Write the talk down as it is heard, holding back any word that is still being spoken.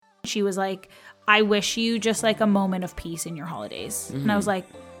she was like, I wish you just like a moment of peace in your holidays. And I was like,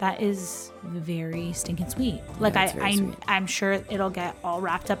 that is very stinking sweet. Like I'm sure it'll get all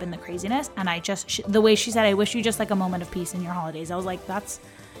wrapped up in the craziness. And the way she said, I wish you just like a moment of peace in your holidays. I was like, that's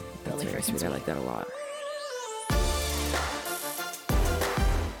really very sweet. I like that a lot.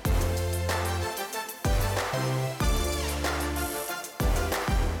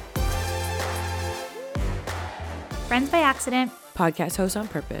 Friends by Accident. Podcast host on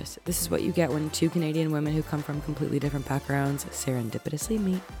purpose. This is what you get when two Canadian women who come from completely different backgrounds serendipitously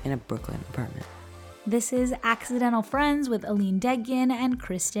meet in a Brooklyn apartment. This is Accidental Friends with Aline Deggan and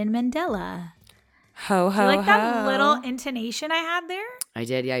Kristen Mandela. Ho, ho, you like ho. that little intonation I had there? I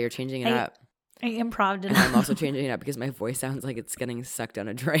did, yeah. You're changing it up. I improv'd it. And I'm also changing it up because my voice sounds like it's getting sucked down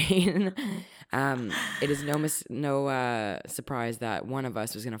a drain. It is no surprise that one of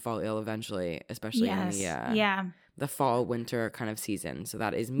us was going to fall ill eventually, especially in the fall winter kind of season. So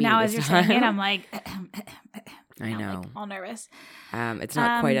that is me. Now, this as you're time. saying it, I'm like, I know, like, all nervous. It's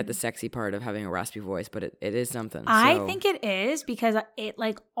not quite at the sexy part of having a raspy voice, but it is something. I think it is because it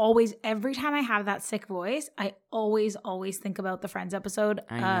like always, every time I have that sick voice, I always think about the Friends episode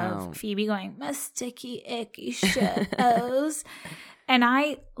of Phoebe going, my sticky, icky shit. And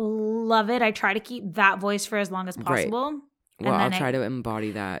I love it. I try to keep that voice for as long as possible. Right. Well, I'll try to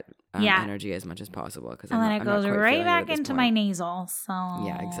embody that energy as much as possible. And then it goes right back into my nasal. So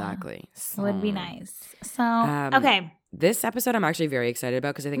yeah, exactly. So, it would be nice. So, okay. This episode I'm actually very excited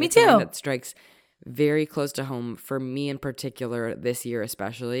about because I think Me it's too. something that strikes very close to home for me in particular this year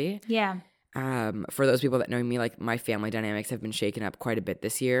especially. Yeah. For those people that know me, like my family dynamics have been shaken up quite a bit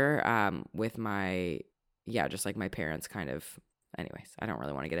this year with just like my parents kind of. Anyways, I don't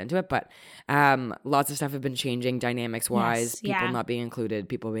really want to get into it, but lots of stuff have been changing dynamics-wise, people not being included,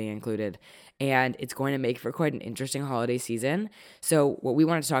 people being included, and it's going to make for quite an interesting holiday season. So what we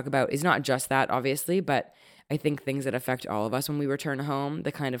wanted to talk about is not just that, obviously, but I think things that affect all of us when we return home,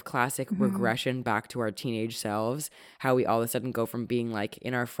 the kind of classic regression back to our teenage selves, how we all of a sudden go from being like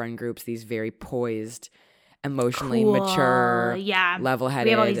in our friend groups, these very poised, emotionally mature, level-headed, we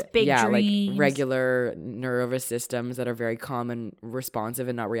have all these big dreams. like regular nervous systems that are very calm and responsive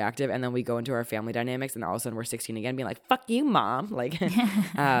and not reactive, and then we go into our family dynamics and all of a sudden we're 16 again being like, fuck you, mom, like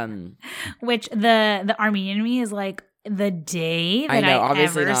which the Armenian in me is like, the day that I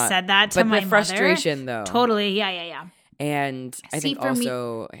ever said that to my mother, but the frustration though, totally, yeah. And I think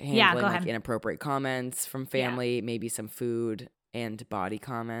also handling like inappropriate comments from family, maybe some food and body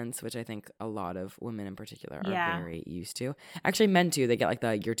comments, which I think a lot of women in particular are very used to. Actually, men too. They get like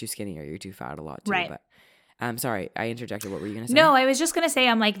the "you're too skinny" or "you're too fat" a lot too. Right. But I'm sorry, I interjected. What were you gonna say? No, I was just gonna say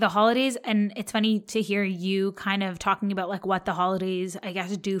I'm like the holidays, and it's funny to hear you kind of talking about like what the holidays, I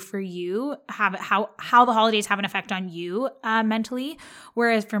guess, do for you, how the holidays have an effect on you mentally.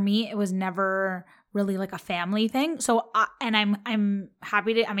 Whereas for me, it was never really like a family thing. So, I'm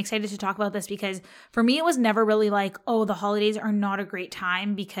excited to talk about this because for me, it was never really like, oh, the holidays are not a great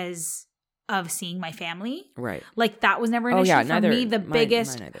time because of seeing my family. Right. Like that was never an issue for me.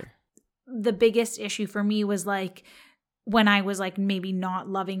 The biggest issue for me was like when I was like maybe not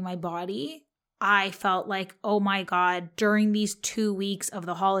loving my body, I felt like, oh my God, during these 2 weeks of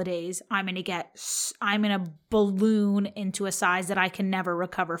the holidays, I'm going to balloon into a size that I can never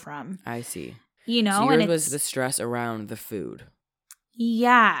recover from. I see. You know, so yours was the stress around the food.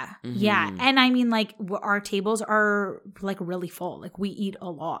 Yeah. Yeah. And I mean, like our tables are like really full. Like we eat a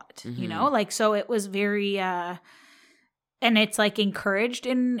lot, you know, like, so it was very, and it's like encouraged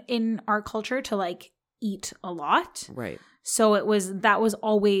in our culture to like eat a lot. Right. So that was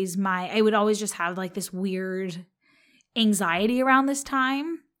always I would always just have like this weird anxiety around this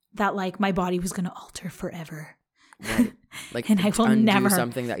time that like my body was going to alter forever. Right. Like, and I will never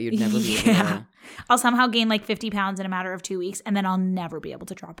something that you'd never be able to. I'll somehow gain like 50 pounds in a matter of 2 weeks and then I'll never be able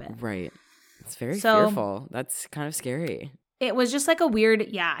to drop it. Right. It's very fearful. That's kind of scary. It was just like a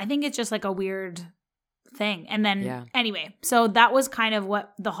weird, I think it's just like a weird thing. And then anyway, so that was kind of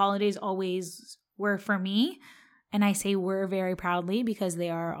what the holidays always were for me. And I say were very proudly because they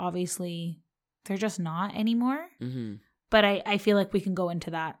are obviously, they're just not anymore. Mm-hmm. But I feel like we can go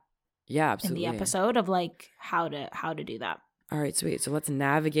into that. Yeah, absolutely. In the episode of like how to do that. All right, sweet. So let's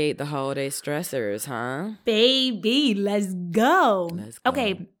navigate the holiday stressors, huh? Baby, let's go.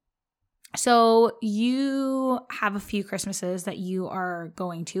 Okay. So you have a few Christmases that you are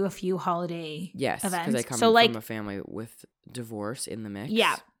going to, a few holiday events. Yes, because I come from a family with divorce in the mix.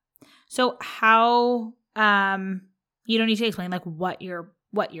 Yeah. So how you don't need to explain like what your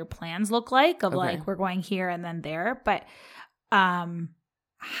plans look like of like we're going here and then there, but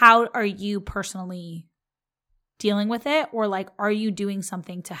how are you personally dealing with it, or like are you doing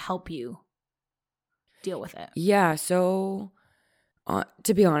something to help you deal with it? Yeah. So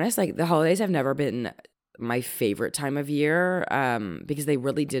to be honest, like the holidays have never been my favorite time of year because they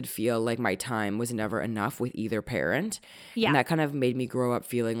really did feel like my time was never enough with either parent. Yeah. And that kind of made me grow up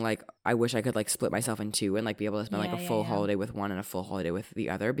feeling like I wish I could like split myself in two and like be able to spend like a full holiday with one and a full holiday with the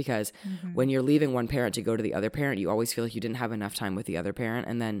other, because when you're leaving one parent to go to the other parent, you always feel like you didn't have enough time with the other parent.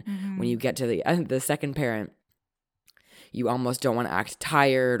 And then when you get to the second parent, you almost don't want to act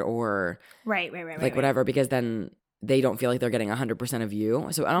tired or right, whatever, because then they don't feel like they're getting 100% of you.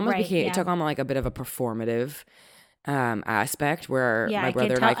 So it almost became, it took on like a bit of a performative aspect where my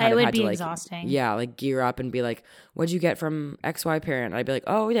brother and I kind of had to like, exhausting. like gear up and be like, what'd you get from XY parent? And I'd be like,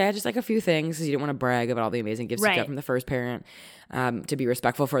 oh yeah, just like a few things, because you didn't want to brag about all the amazing gifts you got from the first parent, to be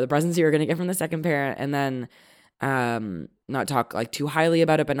respectful for the presents you were going to get from the second parent, and then not talk like too highly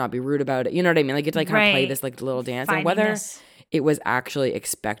about it, but not be rude about it. You know what I mean? Like you get to like kind of play this like little dance. And whether it was actually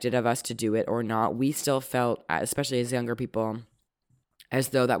expected of us to do it or not, we still felt, especially as younger people, as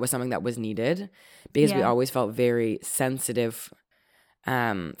though that was something that was needed, because we always felt very sensitive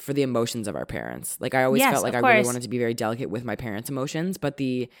for the emotions of our parents. Like I always felt like I really wanted to be very delicate with my parents' emotions, but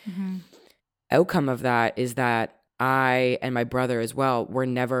the outcome of that is that I and my brother as well were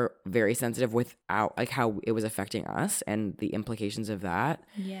never very sensitive without like how it was affecting us and the implications of that.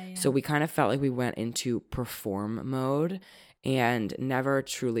 So we kind of felt like we went into perform mode and never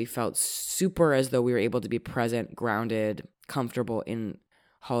truly felt super as though we were able to be present, grounded, comfortable in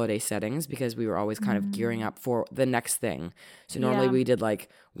holiday settings, because we were always kind of gearing up for the next thing. So normally we did like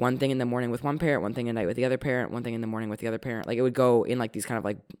one thing in the morning with one parent, one thing at night with the other parent, one thing in the morning with the other parent. Like it would go in like these kind of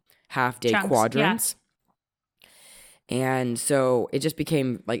like half-day quadrants. And so it just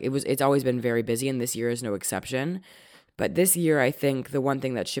became like it's always been very busy, and this year is no exception. But this year, I think the one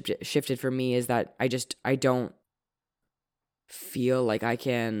thing that shifted for me is that I don't feel like I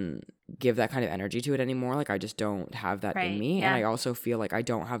can give that kind of energy to it anymore. Like I just don't have that in me. And I also feel like I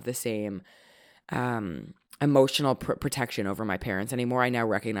don't have the same emotional protection over my parents anymore. I now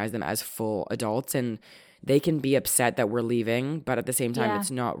recognize them as full adults, and they can be upset that we're leaving, but at the same time, it's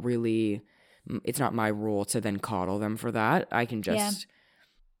not my role to then coddle them for that. I can just,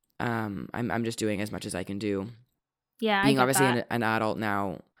 I'm just doing as much as I can do. Yeah, being obviously an adult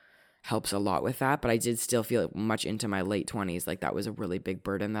now helps a lot with that, but I did still feel much into my late 20s like that was a really big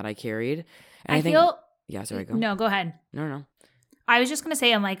burden that I carried. And I think, sorry, go. No, go ahead. No. I was just gonna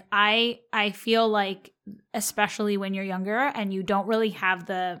say, I'm like, I feel like, especially when you're younger and you don't really have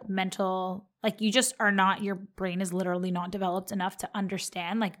the mental, like you just are not, your brain is literally not developed enough to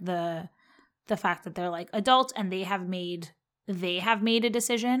understand like the fact that they're like adults and they have made a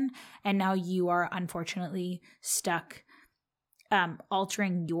decision, and now you are unfortunately stuck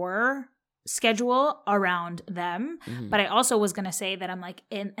altering your schedule around them. But I also was going to say that I'm like,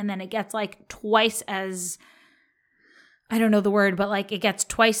 and then it gets like twice as, I don't know the word, but like it gets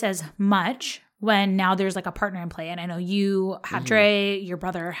twice as much when now there's like a partner in play. And I know you have Dre, your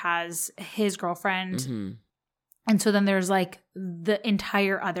brother has his girlfriend. And so then there's like the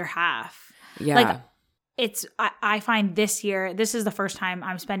entire other half. Yeah. Like I find this year, this is the first time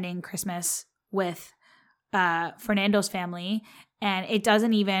I'm spending Christmas with Fernando's family, and it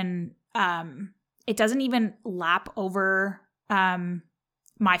doesn't even lap over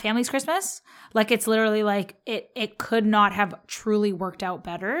my family's Christmas. Like it's literally like it could not have truly worked out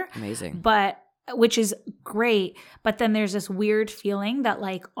better. Amazing. But which is great. But then there's this weird feeling that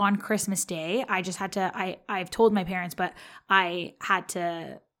like on Christmas Day, I just had to I've told my parents, but I had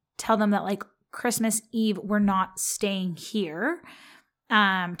to tell them that like Christmas Eve, we're not staying here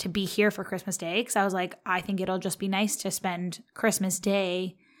to be here for Christmas Day, because I was like, I think it'll just be nice to spend Christmas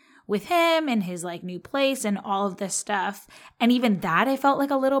Day with him in his like new place and all of this stuff. And even that I felt like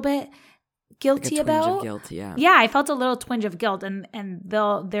a little bit guilty like a twinge about. Of guilt, yeah. Yeah, I felt a little twinge of guilt, and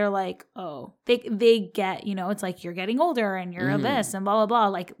they're like, oh, they get, you know, it's like you're getting older and you're this and blah blah blah,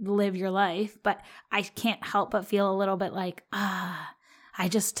 like live your life. But I can't help but feel a little bit like, I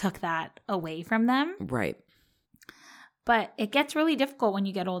just took that away from them. Right. But it gets really difficult when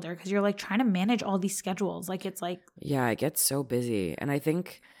you get older, because you're like trying to manage all these schedules. Like it's like, yeah, it gets so busy. And I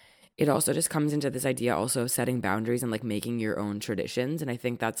think it also just comes into this idea also of setting boundaries and like making your own traditions. And I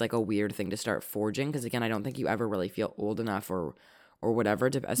think that's like a weird thing to start forging, because again, I don't think you ever really feel old enough or whatever,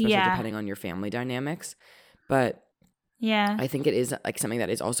 especially depending on your family dynamics. But yeah, I think it is like something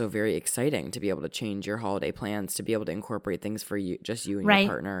that is also very exciting to be able to change your holiday plans, to be able to incorporate things for you, just you and your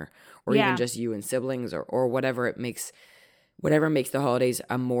partner, or even just you and siblings, or whatever it makes whatever makes the holidays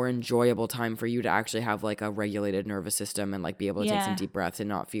a more enjoyable time for you to actually have like a regulated nervous system and like be able to take some deep breaths and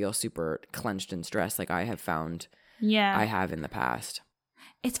not feel super clenched and stressed like I have found I have in the past.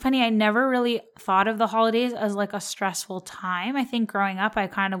 It's funny, I never really thought of the holidays as like a stressful time. I think growing up, I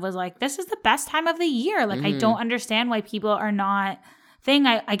kind of was like, this is the best time of the year. Like, I don't understand why people are not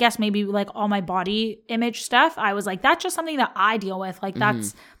I guess maybe like all my body image stuff, I was like, that's just something that I deal with. Like,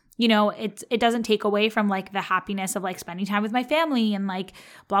 that's, you know, it doesn't take away from like the happiness of like spending time with my family and like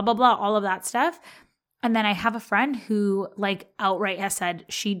blah, blah, blah, all of that stuff. And then I have a friend who like outright has said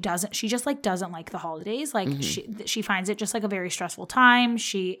she just like doesn't like the holidays. Like she finds it just like a very stressful time.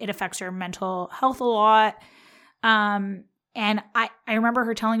 It affects her mental health a lot. And I remember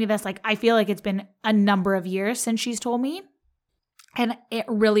her telling me this, like, I feel like it's been a number of years since she's told me. And it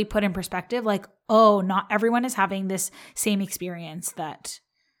really put in perspective, like, oh, not everyone is having this same experience that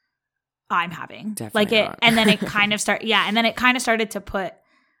I'm having. Definitely like not. And then it kind of started to put,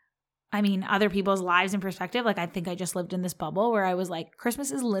 I mean, other people's lives in perspective. Like, I think I just lived in this bubble where I was like,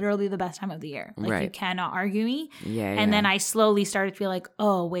 Christmas is literally the best time of the year. Like, you cannot argue me. And then I slowly started to feel like,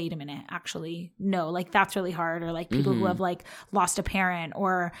 oh, wait a minute. Actually, no, like that's really hard. Or like people who have like lost a parent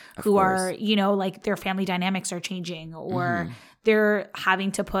or who are, you know, like their family dynamics are changing or they're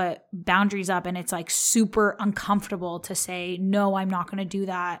having to put boundaries up and it's like super uncomfortable to say, no, I'm not going to do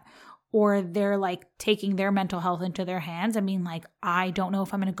that. Or they're like taking their mental health into their hands. I mean, like, I don't know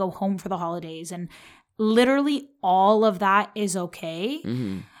if I'm going to go home for the holidays. And literally all of that is okay.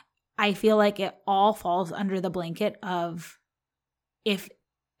 I feel like it all falls under the blanket of if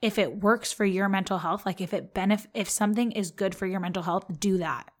it works for your mental health, like if something is good for your mental health, do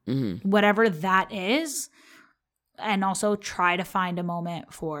that. Whatever that is. And also try to find a moment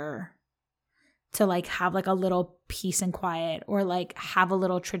to like have like a little peace and quiet or like have a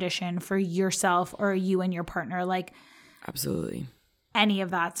little tradition for yourself or you and your partner, like absolutely any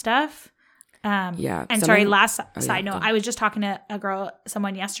of that stuff. And sorry, side note, I was just talking to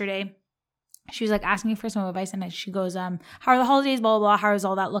someone yesterday. She was like asking me for some advice and she goes, how are the holidays, blah, blah, blah, how is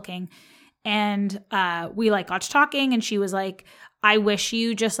all that looking? And we like got to talking and she was like, I wish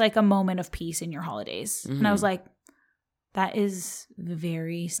you just like a moment of peace in your holidays. And I was like, that is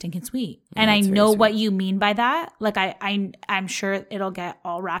very stinking sweet. And I know what you mean by that. Like, I'm sure it'll get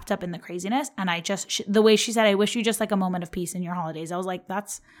all wrapped up in the craziness. And the way she said, I wish you just like a moment of peace in your holidays. I was like,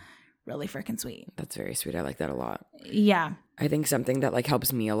 that's really freaking sweet. That's very sweet. I like that a lot. Yeah. I think something that like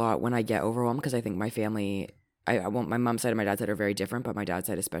helps me a lot when I get overwhelmed, because I think my family, my mom's side and my dad's side are very different, but my dad's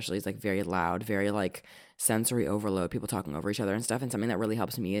side especially is like very loud, very like sensory overload, people talking over each other and stuff. And something that really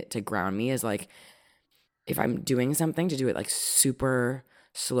helps me to ground me is like, if I'm doing something, to do it like super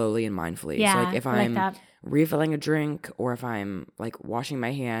slowly and mindfully. Yeah, so like if I'm refilling a drink or if I'm like washing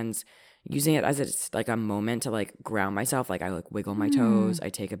my hands, using it as it's like a moment to like ground myself. Like I like wiggle my toes. I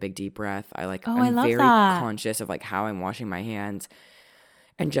take a big deep breath. I'm very conscious of like how I'm washing my hands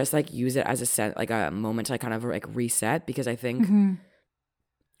and just like use it as a moment to like kind of like reset. Because I think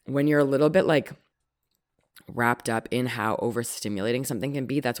when you're a little bit like wrapped up in how overstimulating something can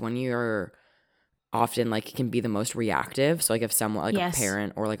be, that's when you're often like can be the most reactive. So like if someone like a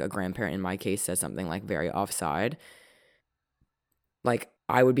parent or like a grandparent in my case says something like very offside, like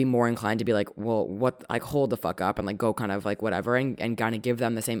I would be more inclined to be like, well, what, like hold the fuck up and like go kind of like whatever and kind of give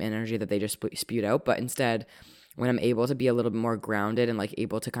them the same energy that they just spewed out. But instead, when I'm able to be a little bit more grounded and like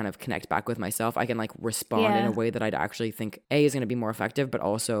able to kind of connect back with myself, I can like respond in a way that I'd actually think is going to be more effective, but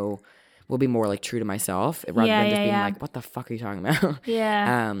also will be more like true to myself rather than just being like, what the fuck are you talking about?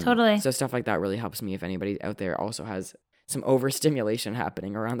 Totally. So stuff like that really helps me if anybody out there also has some overstimulation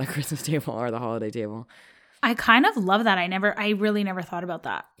happening around the Christmas table or the holiday table. I kind of love that. I really never thought about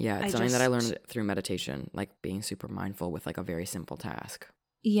that. Yeah, it's something that I learned through meditation, like being super mindful with like a very simple task.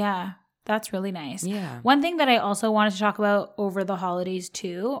 Yeah, that's really nice. Yeah. One thing that I also wanted to talk about over the holidays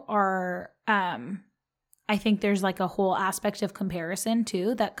too are I think there's like a whole aspect of comparison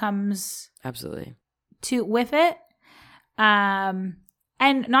too that comes absolutely with it. And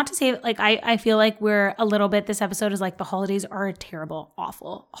not to say like I feel like we're a little bit, this episode is like the holidays are a terrible,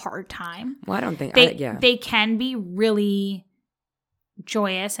 awful, hard time. Well, I don't think they can be really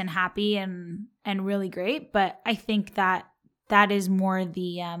joyous and happy and really great, but I think that is more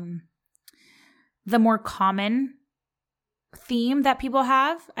the more common theme that people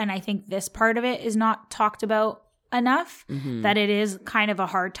have, and I think this part of it is not talked about enough, that it is kind of a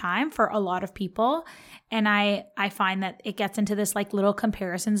hard time for a lot of people. And I find that it gets into this like little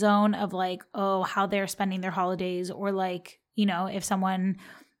comparison zone of like, oh, how they're spending their holidays, or like, you know, if someone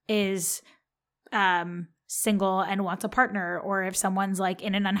is single and wants a partner, or if someone's like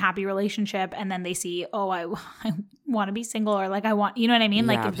in an unhappy relationship and then they see, oh, I want to be single, or like I want, you know what I mean?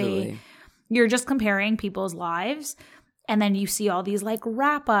 Yeah, like absolutely. if you're just comparing people's lives, and then you see all these like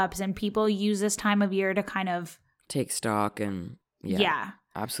wrap ups, and people use this time of year to kind of take stock and yeah.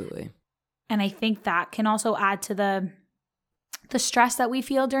 Absolutely. And I think that can also add to the stress that we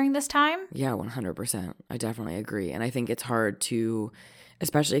feel during this time. Yeah, 100%. I definitely agree. And I think it's hard to,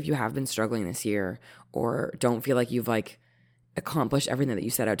 especially if you have been struggling this year or don't feel like you've like accomplished everything that you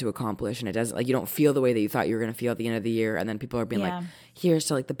set out to accomplish, and it doesn't, like, you don't feel the way that you thought you were going to feel at the end of the year, and then people are being like, here's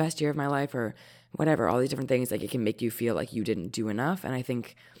to like the best year of my life or whatever, all these different things, like it can make you feel like you didn't do enough. And I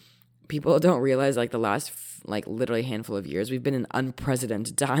think people don't realize like the last like literally handful of years we've been in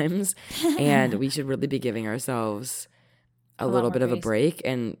unprecedented times and we should really be giving ourselves a little bit of a break.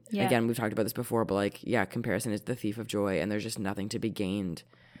 And again, we've talked about this before, but like, comparison is the thief of joy, and there's just nothing to be gained,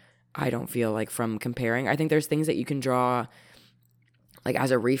 I don't feel like, from comparing. I think there's things that you can draw, like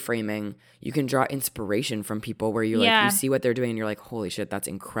as a reframing, you can draw inspiration from people where you like, you see what they're doing and you're like, holy shit, that's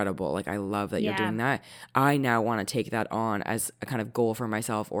incredible. Like, I love that you're doing that. I now want to take that on as a kind of goal for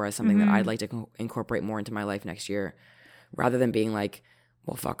myself, or as something that I'd like to incorporate more into my life next year, rather than being like,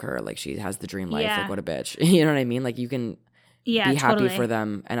 well, fuck her. Like, she has the dream life. Like, what a bitch. You know what I mean? Like, you can be happy for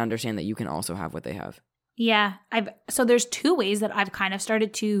them and understand that you can also have what they have. Yeah. So there's two ways that I've kind of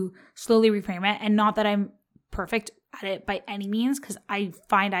started to slowly reframe it, and not that I'm perfect at it by any means, because I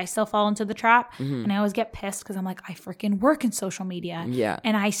find I still fall into the trap, and I always get pissed because I'm like, I freaking work in social media. Yeah.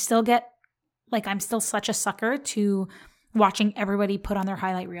 And I still get like, I'm still such a sucker to watching everybody put on their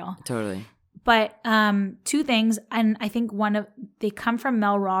highlight reel. Totally. But two things, and I think they come from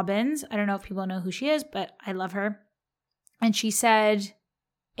Mel Robbins. I don't know if people know who she is, but I love her. And she said,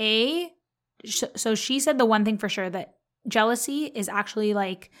 so she said the one thing for sure, that jealousy is actually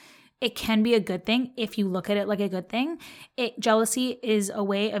like, it can be a good thing if you look at it like a good thing. Jealousy is a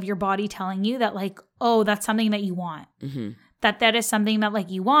way of your body telling you that like, oh, that's something that you want. That is something that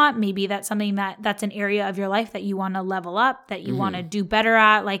like you want. Maybe that's something that's an area of your life that you want to level up, that you want to do better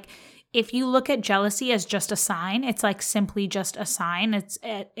at. Like, if you look at jealousy as just a sign, it's like simply just a sign.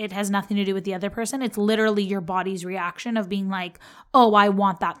 It has nothing to do with the other person. It's literally your body's reaction of being like, oh, I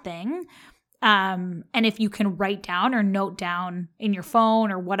want that thing. And if you can write down or note down in your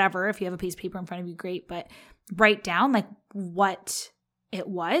phone or whatever, if you have a piece of paper in front of you, great, but write down like what it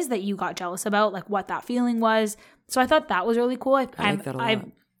was that you got jealous about, like what that feeling was. So I thought that was really cool. I like that a lot.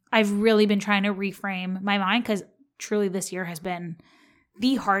 I've really been trying to reframe my mind, because truly this year has been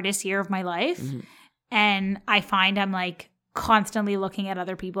the hardest year of my life. And I find I'm like constantly looking at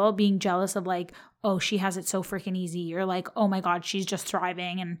other people, being jealous of like, oh, she has it so freaking easy. Or like, oh my God, she's just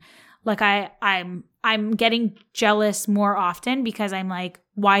thriving. And like I'm getting jealous more often, because I'm like,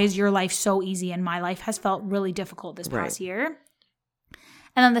 why is your life so easy and my life has felt really difficult this past year?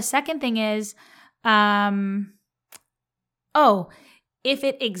 And then the second thing is, if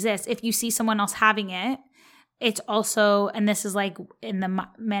it exists, if you see someone else having it, it's also, and this is like in the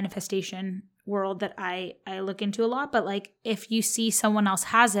manifestation world that I look into a lot, but like if you see someone else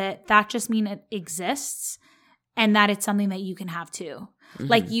has it, that just means it exists and that it's something that you can have too.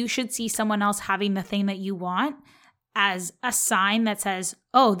 Like, you should see someone else having the thing that you want as a sign that says,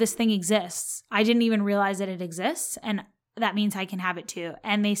 oh, this thing exists. I didn't even realize that it exists, and that means I can have it too.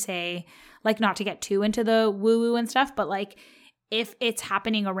 And they say, like, not to get too into the woo-woo and stuff, but like, if it's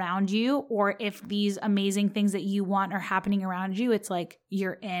happening around you, or if these amazing things that you want are happening around you, it's like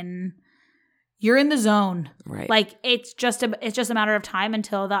you're in the zone. Right. Like, it's just a matter of time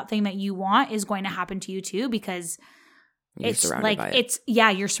until that thing that you want is going to happen to you too, because it's like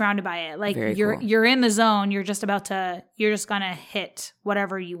you're surrounded by it. Like, you're in the zone. You're just gonna hit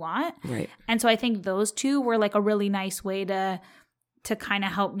whatever you want. Right. And so I think those two were like a really nice way to kind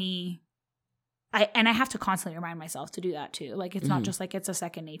of help me. I have to constantly remind myself to do that too. Like, it's not just like it's a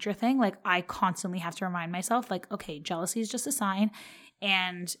second nature thing. Like, I constantly have to remind myself, like, okay, jealousy is just a sign.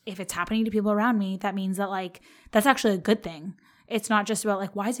 And if it's happening to people around me, that means that like, that's actually a good thing. It's not just about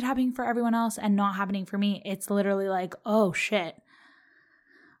like, why is it happening for everyone else and not happening for me? It's literally like, oh shit,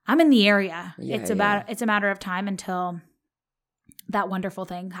 I'm in the area. It's a matter of time until that wonderful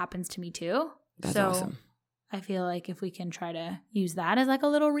thing happens to me too. That's awesome. I feel like if we can try to use that as like a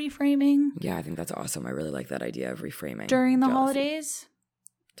little reframing. Yeah, I think that's awesome. I really like that idea of reframing during the holidays.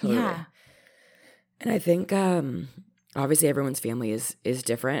 Totally. Yeah. And I think obviously everyone's family is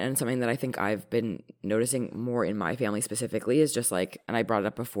different, and something that I think I've been noticing more in my family specifically is just like, and I brought it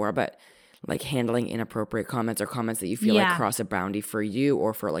up before, but like handling inappropriate comments or comments that you feel like cross a boundary for you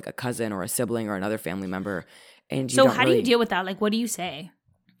or for like a cousin or a sibling or another family member. And so how do you deal with that? Like, what do you say?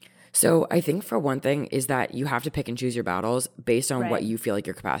 So I think for one thing is that you have to pick and choose your battles based on what Right. you feel like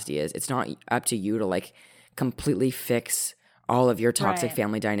your capacity is. It's not up to you to like completely fix all of your toxic Right.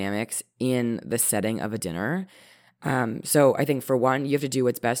 family dynamics in the setting of a dinner. So I think for one, you have to do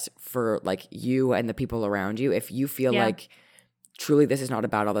what's best for like you and the people around you. If you feel Yeah. like truly this is not a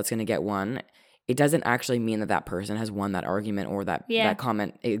battle that's going to get won, it doesn't actually mean that that person has won that argument or that Yeah. that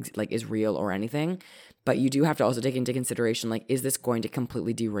comment is real or anything. But you do have to also take into consideration, like, is this going to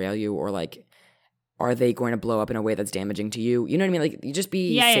completely derail you, or like, are they going to blow up in a way that's damaging to you? You know what I mean? Like, you just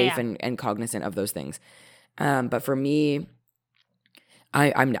be Yeah, yeah, safe yeah. and cognizant of those things. But for me,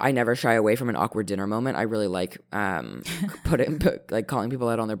 I never shy away from an awkward dinner moment. I really like like calling people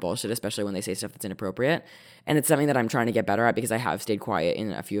out on their bullshit, especially when they say stuff that's inappropriate. And it's something that I'm trying to get better at because I have stayed quiet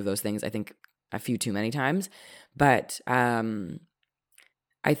in a few of those things. I think a few too many times. But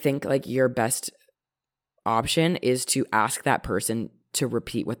I think like your best option is to ask that person to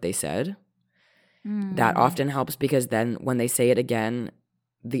repeat what they said. That often helps because then when they say it again,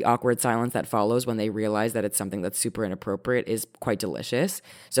 the awkward silence that follows when they realize that it's something that's super inappropriate is quite delicious.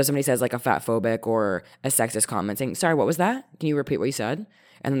 So if somebody says like a fat phobic or a sexist comment saying, sorry, what was that? Can you repeat what you said?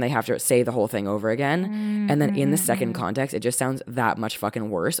 And then they have to say the whole thing over again. And then in the second context, it just sounds that much fucking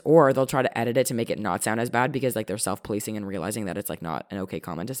worse. Or they'll try to edit it to make it not sound as bad because like they're self-policing and realizing that it's like not an okay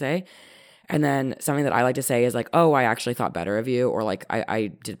comment to say. And then something that I like to say is like, oh, I actually thought better of you. Or like,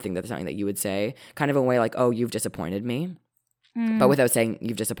 I did think that's something that you would say. Kind of a way like, oh, you've disappointed me. But without saying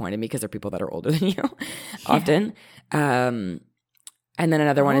you've disappointed me because they're people that are older than you often. And then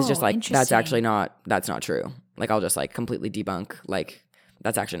another one is just like, that's not true. Like I'll just like completely debunk like,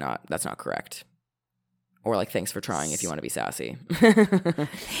 that's not correct. Or like, thanks for trying if you want to be sassy.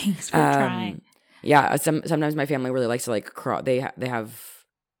 Thanks for trying. Yeah. Sometimes my family really likes to like, they have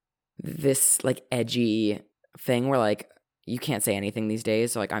this like edgy thing where like, you can't say anything these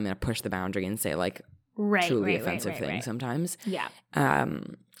days. So like, I'm going to push the boundary and say like, truly offensive things sometimes. Yeah.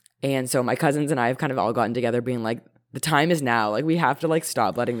 And so my cousins and I have kind of all gotten together being like, the time is now. Like we have to like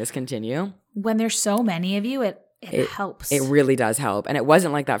stop letting this continue. When there's so many of you, it helps. It really does help. And it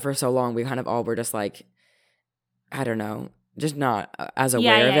wasn't like that for so long. We kind of all were just like, I don't know, just not as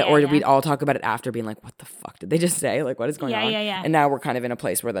aware of it. Or we'd all talk about it after being like, what the fuck did they just say? Like what is going on? Yeah. And now we're kind of in a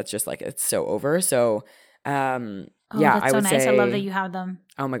place where that's just like, it's so over. So that's I would so nice. say, I love that you have them.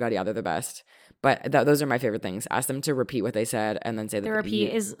 Oh my God, yeah, they're the best. But those are my favorite things. Ask them to repeat what they said and then say the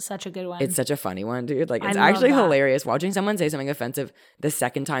repeat is such a good one. It's such a funny one, dude. Like it's actually hilarious watching someone say something offensive the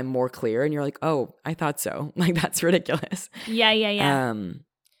second time more clear and you're like, oh, I thought so. Like that's ridiculous. Yeah.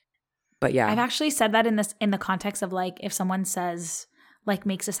 But yeah. I've actually said that in the context of like if someone says like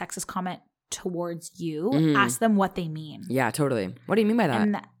makes a sexist comment towards you, ask them what they mean. Yeah, totally. What do you mean by that?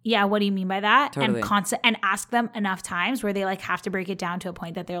 And what do you mean by that? Totally. And ask them enough times where they like have to break it down to a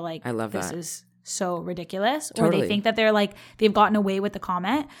point that they're like, I love this that. is so ridiculous. Totally. Or they think that they're like they've gotten away with the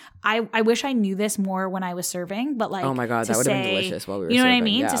comment. I wish I knew this more when I was serving, but like, oh my God, that would have been delicious while we were you know serving. what I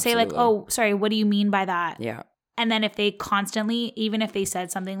mean? Yeah, to absolutely. say like, oh, sorry, what do you mean by that? Yeah. And then if they constantly, even if they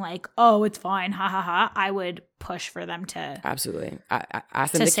said something like, oh, it's fine, ha ha ha, I would push for them to. Absolutely. I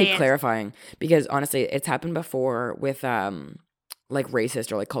ask them to keep clarifying because honestly, it's happened before with like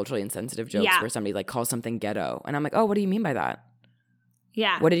racist or like culturally insensitive jokes where somebody like calls something ghetto. And I'm like, oh, what do you mean by that?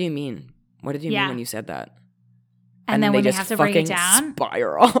 Yeah. What did you mean? What did you mean when you said that? And then when they have to break it down,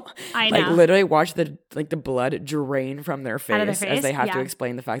 spiral. I know. Like literally watch the blood drain from their face, as they have to yeah.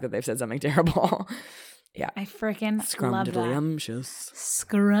 explain the fact that they've said something terrible. Yeah. I freaking love that.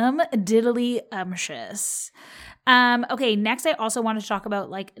 Scrum-diddly-umptious. Okay, next I also want to talk about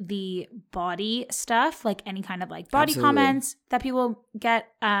like the body stuff, like any kind of like body comments that people get.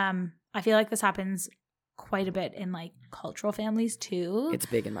 I feel like this happens quite a bit in like cultural families too. It's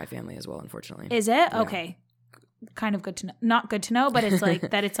big in my family as well, unfortunately. Is it? Yeah. Okay. Kind of good to know. Not good to know, but it's like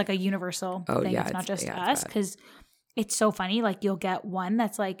that it's like a universal thing. Yeah, it's not just us because it's so funny. Like you'll get one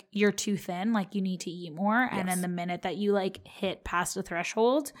that's like you're too thin, like you need to eat more, and then the minute that you like hit past the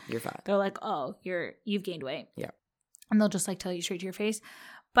threshold, you're fat. They're like, oh, you've gained weight. Yeah, and they'll just like tell you straight to your face.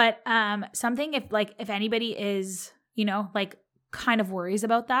 But something if anybody is like kind of worries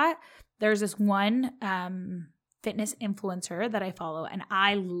about that, there's this one fitness influencer that I follow, and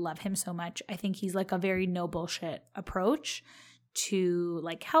I love him so much. I think he's like a very no bullshit approach to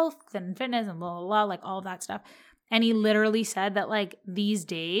like health and fitness and blah blah blah, like all of that stuff. And he literally said that like these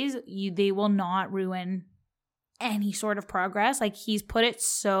days they will not ruin any sort of progress. Like he's put it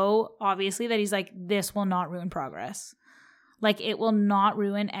so obviously that he's like, this will not ruin progress. Like it will not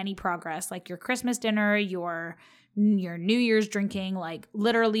ruin any progress. Like your Christmas dinner, your New Year's drinking, like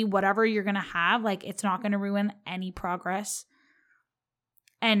literally whatever you're going to have, like it's not going to ruin any progress.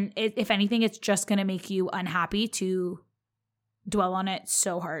 And if anything, it's just going to make you unhappy to dwell on it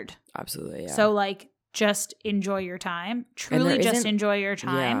so hard. Absolutely. Yeah. So like, just enjoy your time. Truly just enjoy your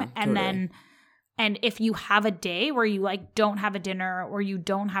time. Yeah, and totally. then, and if you have a day where you like don't have a dinner or you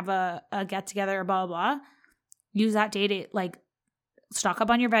don't have a get together or blah, blah, blah, use that day to like stock up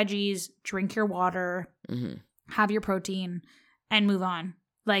on your veggies, drink your water, have your protein, and move on.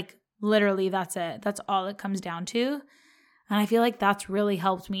 Like literally that's it. That's all it comes down to. And I feel like that's really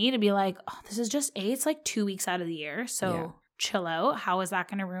helped me to be like, oh, this is just it's like 2 weeks out of the year. So chill out. How is that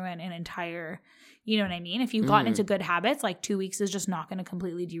going to ruin an entire, you know what I mean? If you've gotten into good habits, like 2 weeks is just not going to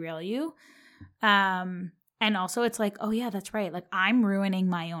completely derail you. And also it's like, oh yeah, that's right. Like I'm ruining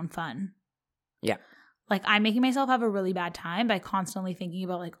my own fun. Yeah. Like I'm making myself have a really bad time by constantly thinking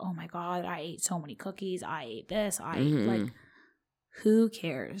about like, oh my God, I ate so many cookies. I ate this. I ate like, who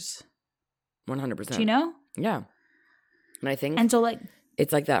cares? 100%. Do you know? Yeah. And I think, and so like,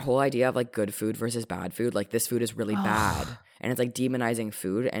 it's like that whole idea of like good food versus bad food. Like this food is really bad. And it's like demonizing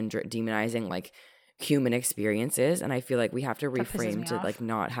food and demonizing like human experiences. And I feel like we have to reframe to like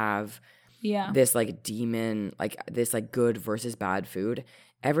not have this like demon, like this like good versus bad food.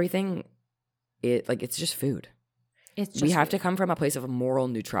 Everything, it's just food. We have to come from a place of moral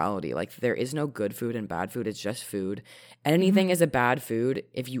neutrality. Like there is no good food and bad food. It's just food. Anything is a bad food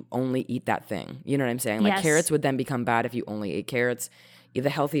if you only eat that thing. You know what I'm saying? Like carrots would then become bad if you only ate carrots. The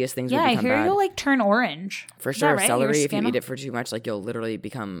healthiest things would become bad. Yeah, I hear you'll like turn orange. For sure. Right? Celery, if you eat it for too much, like you'll literally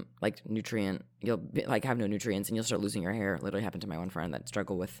become like you'll like have no nutrients and you'll start losing your hair. It literally happened to my one friend that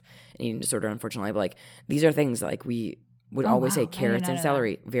struggled with an eating disorder, unfortunately. But like these are things like we would always say carrots and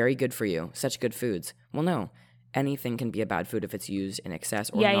celery, very good for you. Such good foods. Well, no. Anything can be a bad food if it's used in excess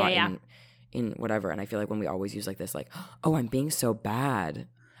or not in whatever. And I feel like when we always use like this, like, oh, I'm being so bad.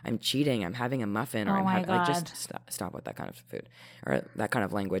 I'm cheating. I'm having a muffin, or like just stop with that kind of food or that kind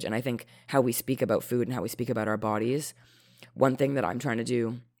of language. And I think how we speak about food and how we speak about our bodies, one thing that I'm trying to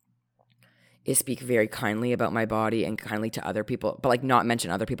do is speak very kindly about my body and kindly to other people, but like not mention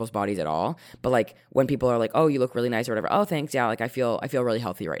other people's bodies at all. But like when people are like, oh, you look really nice or whatever. Oh, thanks. Yeah. Like I feel really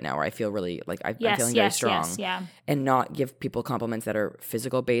healthy right now. Or I feel really like I'm feeling very strong. And not give people compliments that are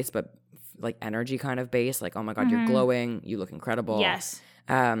physical based, but like energy kind of based. Like, oh my God, you're glowing. You look incredible. Yes.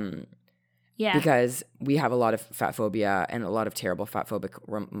 Because we have a lot of fat phobia and a lot of terrible fat phobic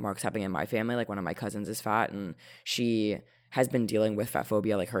remarks happening in my family. Like one of my cousins is fat and she has been dealing with fat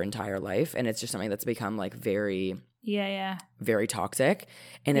phobia like her entire life. And it's just something that's become like very, very toxic.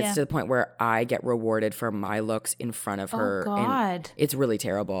 And it's to the point where I get rewarded for my looks in front of her. Oh God. And it's really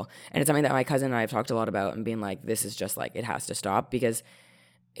terrible. And it's something that my cousin and I have talked a lot about and being like, this is just like, it has to stop because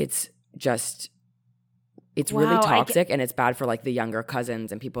it's just... It's really toxic and it's bad for like the younger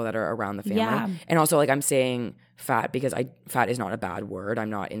cousins and people that are around the family. Yeah. And also like I'm saying fat because fat is not a bad word. I'm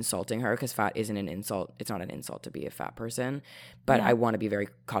not insulting her because fat isn't an insult. It's not an insult to be a fat person. But I want to be very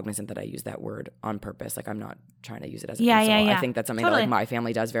cognizant that I use that word on purpose. Like I'm not trying to use it as an insult. I think that's something that like my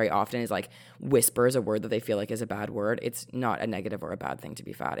family does very often is like whispers a word that they feel like is a bad word. It's not a negative or a bad thing to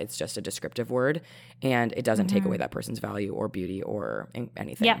be fat. It's just a descriptive word and it doesn't take away that person's value or beauty or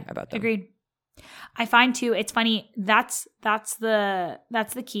anything about them. Agreed. I find too, it's funny, that's the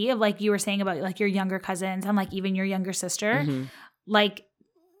key of like you were saying about like your younger cousins and like even your younger sister. Like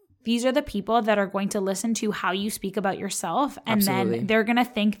these are the people that are going to listen to how you speak about yourself and then they're going to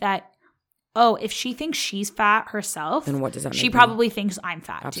think that, oh, if she thinks she's fat herself, then what does that mean? She probably thinks I'm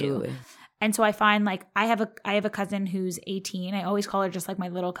fat too. And so I find like I have a cousin who's 18. I always call her just like my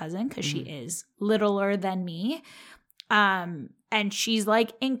little cousin because she is littler than me. And she's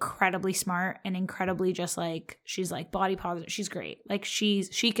like incredibly smart and incredibly just like, she's like body positive. She's great. Like she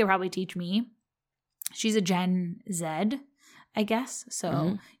could probably teach me. She's a Gen Z, I guess.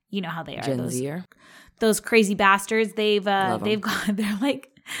 So you know how they are. Gen Zer. Those crazy bastards. They're like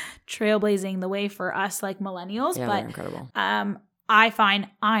trailblazing the way for us like millennials. Yeah, but they're incredible. I find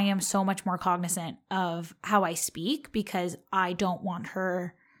I am so much more cognizant of how I speak because I don't want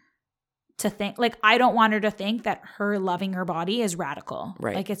her to think, like, I don't want her to think that her loving her body is radical.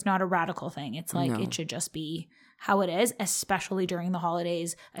 Right. Like, it's not a radical thing. It's like, it should just be how it is, especially during the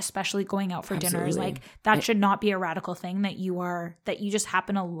holidays, especially going out for dinners. Like, that should not be a radical thing that you just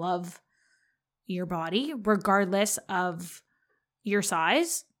happen to love your body, regardless of your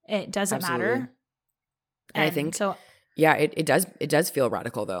size. It doesn't matter. And I think, so, yeah, it does feel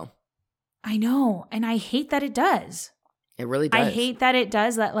radical, though. I know. And I hate that it does. It really does. I hate that it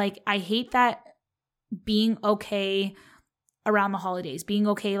does that. Like, I hate that being okay around the holidays, being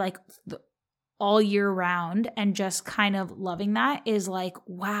okay, like all year round and just kind of loving that is like,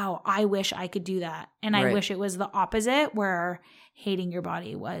 wow, I wish I could do that. And I Right. wish it was the opposite, where hating your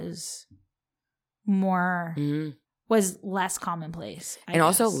body was more, was less commonplace. I And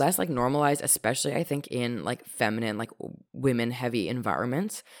also guess. less like normalized, especially I think in like feminine, like women heavy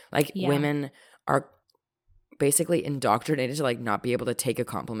environments. Like Yeah. women are basically indoctrinated to like not be able to take a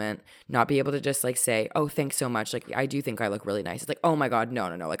compliment, not be able to just like say, oh, thanks so much. Like, I do think I look really nice. It's like, oh my God, no.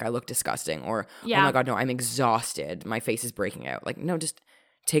 Like I look disgusting. Or, oh Yeah. my God, no, I'm exhausted. My face is breaking out. Like, no, just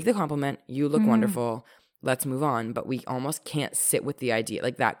take the compliment. You look Mhm. wonderful. Let's move on. But we almost can't sit with the idea,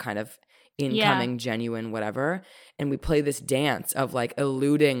 like that kind of incoming, genuine, whatever. And we play this dance of like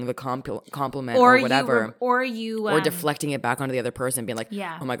eluding the compliment or whatever. Or Deflecting it back onto the other person, being like,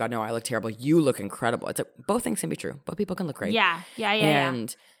 Yeah. oh my God, no, I look terrible. You look incredible. It's like both things can be true. Both people can look great. Yeah.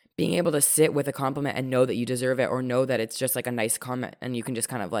 And being able to sit with a compliment and know that you deserve it, or know that it's just like a nice comment and you can just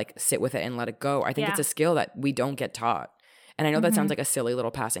kind of like sit with it and let it go. I think it's a skill that we don't get taught. And I know that sounds like a silly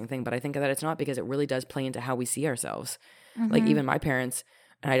little passing thing, but I think that it's not, because it really does play into how we see ourselves. Like even my parents,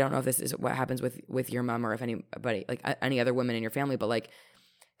 and I don't know if this is what happens with your mom or if anybody, like any other women in your family, but like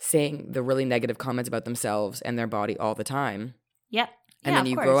saying the really negative comments about themselves and their body all the time. Yep. And then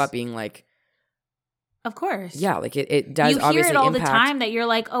you grow up being like, of course. yeah, like it does you hear obviously it all impact. the time that you're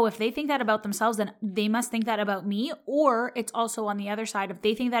like, oh, if they think that about themselves, then they must think that about me. Or it's also on the other side, if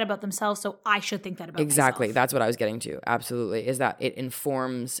they think that about themselves, so I should think that about Exactly. myself. That's what I was getting to. Absolutely. Is that it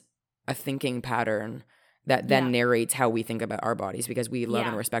informs a thinking pattern that then narrates how we think about our bodies, because we love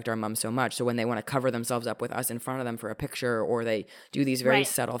and respect our moms so much. So when they want to cover themselves up with us in front of them for a picture, or they do these very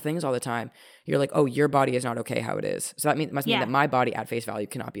subtle things all the time, you're like, oh, your body is not okay how it is. So that must mean that my body at face value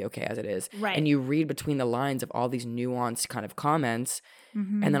cannot be okay as it is. Right. And you read between the lines of all these nuanced kind of comments.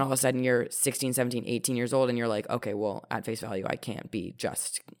 Mm-hmm. And then all of a sudden you're 16, 17, 18 years old and you're like, okay, well, at face value, I can't be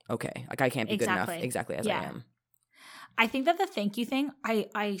just okay. Like I can't be good enough exactly as I am. I think that the thank you thing,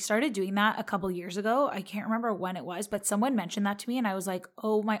 I started doing that a couple years ago. I can't remember when it was, but someone mentioned that to me and I was like,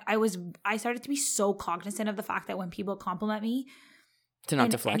 oh my, I started to be so cognizant of the fact that when people compliment me, to not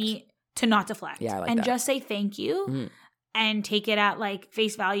deflect. Yeah, I like and that. just say thank you and take it at like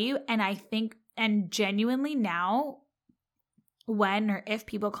face value. And I think, and genuinely when or if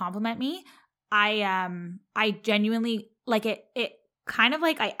people compliment me, I genuinely like it kind of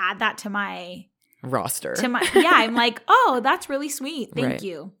like I add that to my roster. I'm like, oh, that's really sweet. Thank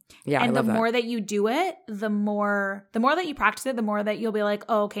you. Yeah. And I love the that. more that you do it, the more that you practice it, the more that you'll be like,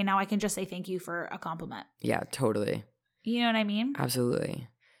 oh, okay, now I can just say thank you for a compliment. Yeah, totally. You know what I mean? Absolutely.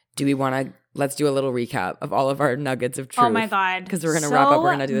 Do we want to, let's do a little recap of all of our nuggets of truth. Oh my God. Because we're going to wrap up. We're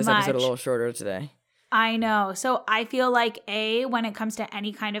going to do this episode a little shorter today. I know. So I feel like when it comes to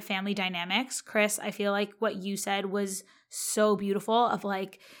any kind of family dynamics, Chris, I feel like what you said was so beautiful of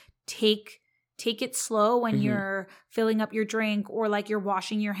like, take it slow when you're filling up your drink, or like you're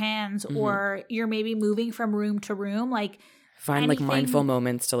washing your hands, or you're maybe moving from room to room. Like find like mindful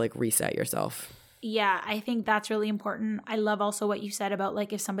moments to like reset yourself. Yeah, I think that's really important. I love also what you said about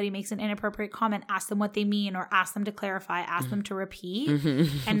like if somebody makes an inappropriate comment, ask them what they mean, or ask them to clarify, ask them to repeat.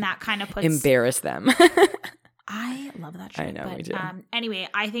 And that kind of puts embarrass them. I love that shit. I know, me too. Anyway,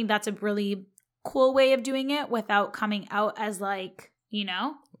 I think that's a really cool way of doing it without coming out as like,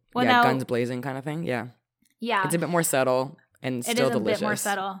 without guns blazing kind of thing. Yeah. Yeah. It's a bit more subtle and still delicious. It is a bit more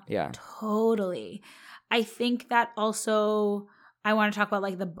subtle. Yeah. Totally. I think that also I want to talk about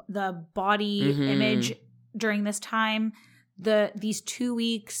like the body image during this time. These 2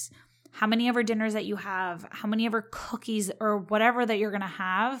 weeks, how many ever dinners that you have, how many ever cookies or whatever that you're going to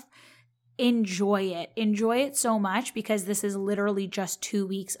have, enjoy it. Enjoy it so much, because this is literally just 2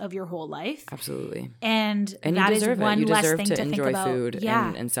 weeks of your whole life. Absolutely. And that is one less thing to think about. You deserve to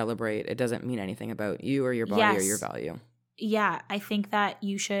enjoy food and celebrate. It doesn't mean anything about you or your body or your value. Yeah, I think that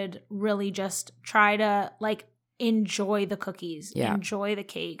you should really just try to like enjoy the cookies, enjoy the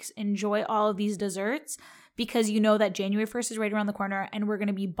cakes, enjoy all of these desserts, because you know that January 1st is right around the corner and we're going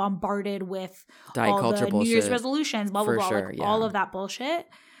to be bombarded with diet all culture the bullshit. New Year's resolutions, blah, blah, blah, sure, all of that bullshit.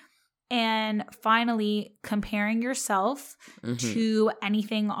 And finally, comparing yourself to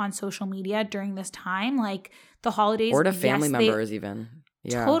anything on social media during this time, like the holidays. Or to family members even.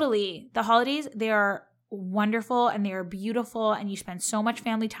 Yeah. Totally. The holidays, they are wonderful and they are beautiful, and you spend so much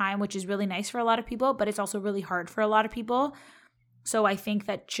family time, which is really nice for a lot of people, but it's also really hard for a lot of people. So I think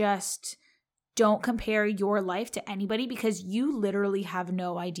that just don't compare your life to anybody, because you literally have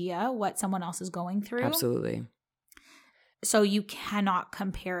no idea what someone else is going through. Absolutely. So you cannot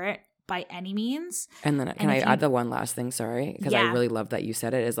compare it by any means. And then can I add the one last thing? Sorry. Because I really love that you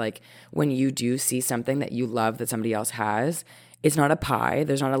said it, is like when you do see something that you love that somebody else has, It's not a pie.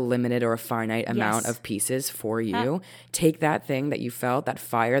 There's not a limited or a finite amount Yes. of pieces for you. Take that thing that you felt, that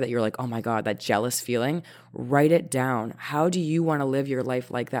fire that you're like, oh my God, that jealous feeling, write it down. How do you want to live your life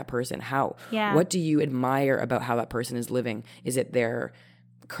like that person? How? Yeah. What do you admire about how that person is living? Is it their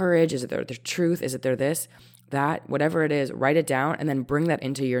courage? Is it their truth? Is it their this? That, whatever it is, write it down and then bring that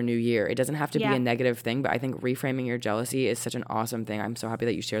into your new year. It doesn't have to be a negative thing, but I think reframing your jealousy is such an awesome thing. I'm so happy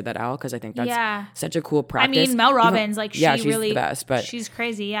that you shared that, Al, because I think that's such a cool practice. I mean, Mel Robbins, like, she's really the best, but she's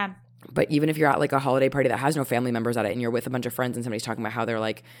crazy. Yeah. But even if you're at like a holiday party that has no family members at it and you're with a bunch of friends and somebody's talking about how they're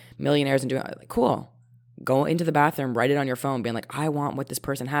like millionaires and doing like, cool. Go into the bathroom, write it on your phone, being like, I want what this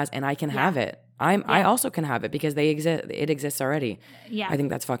person has and I can have it. I also can have it because they exist. It exists already. Yeah. I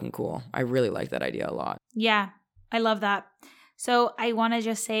think that's fucking cool. I really like that idea a lot. Yeah. I love that. So I want to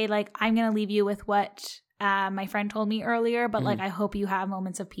just say, like, I'm going to leave you with what my friend told me earlier, but like, I hope you have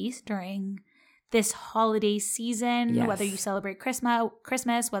moments of peace during this holiday season, whether you celebrate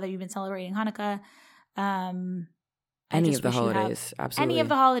Christmas, whether you've been celebrating Hanukkah, any of the holidays, absolutely. Any of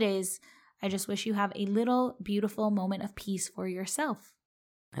the holidays. I just wish you have a little beautiful moment of peace for yourself.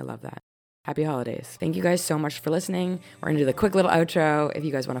 I love that. Happy holidays. Thank you guys so much for listening. We're going to do the quick little outro. If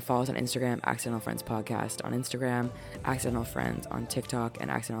you guys want to follow us on Instagram, Accidental Friends Podcast on Instagram, Accidental Friends on TikTok,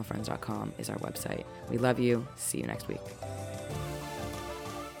 and accidentalfriends.com is our website. We love you. See you next week.